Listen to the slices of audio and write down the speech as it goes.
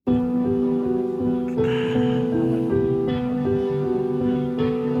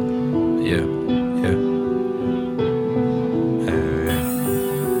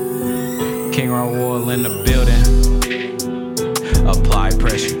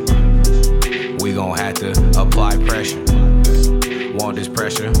pressure. Want this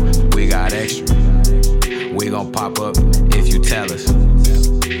pressure? We got extra. We gon' pop up if you tell us.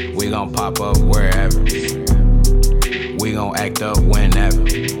 We gon' pop up wherever. We gon' act up whenever.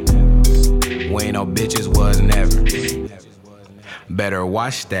 We ain't no bitches, was never. Better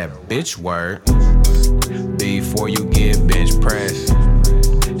watch that bitch word before you get bench pressed.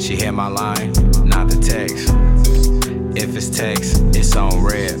 She hit my line, not the text. If it's text, it's on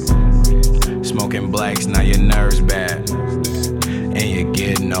red. Smoking blacks, now your nerves bad. And you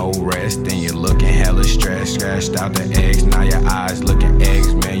get no rest, and you're looking hella stressed. Scratched out the X, now your eyes looking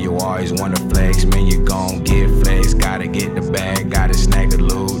X. Man, you always wanna flex, man, you gon' get flexed. Gotta get the bag, gotta snag the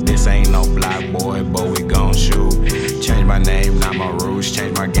loot. This ain't no block boy, but we gon' shoot. Change my name, not my roots.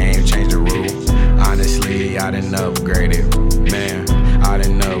 Change my game, change the rule. Honestly, I done upgraded, man, I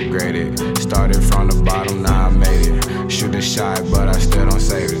done upgraded. Started from the bottom, now I made it. Shoot a shot, but I still don't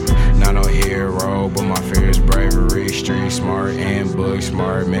save it. Not no hero, but my fear is bravery. Street smart and book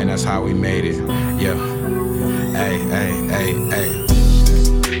smart, man, that's how we made it. Yeah, ay, ay, ay,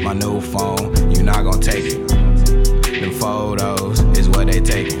 ay. My new phone, you not gon' take it. Them photos is what they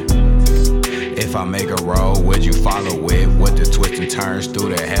taking. If I make a roll, would you follow it? With the twists and turns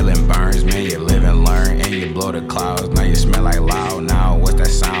through the hell and burns, man, you live and learn, and you blow the clouds. Now you smell like loud. Now what's that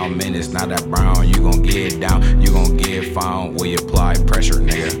sound, man? It's not that brown. You gon' get down, you gon' get found. We apply pressure,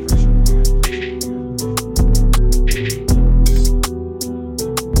 nigga.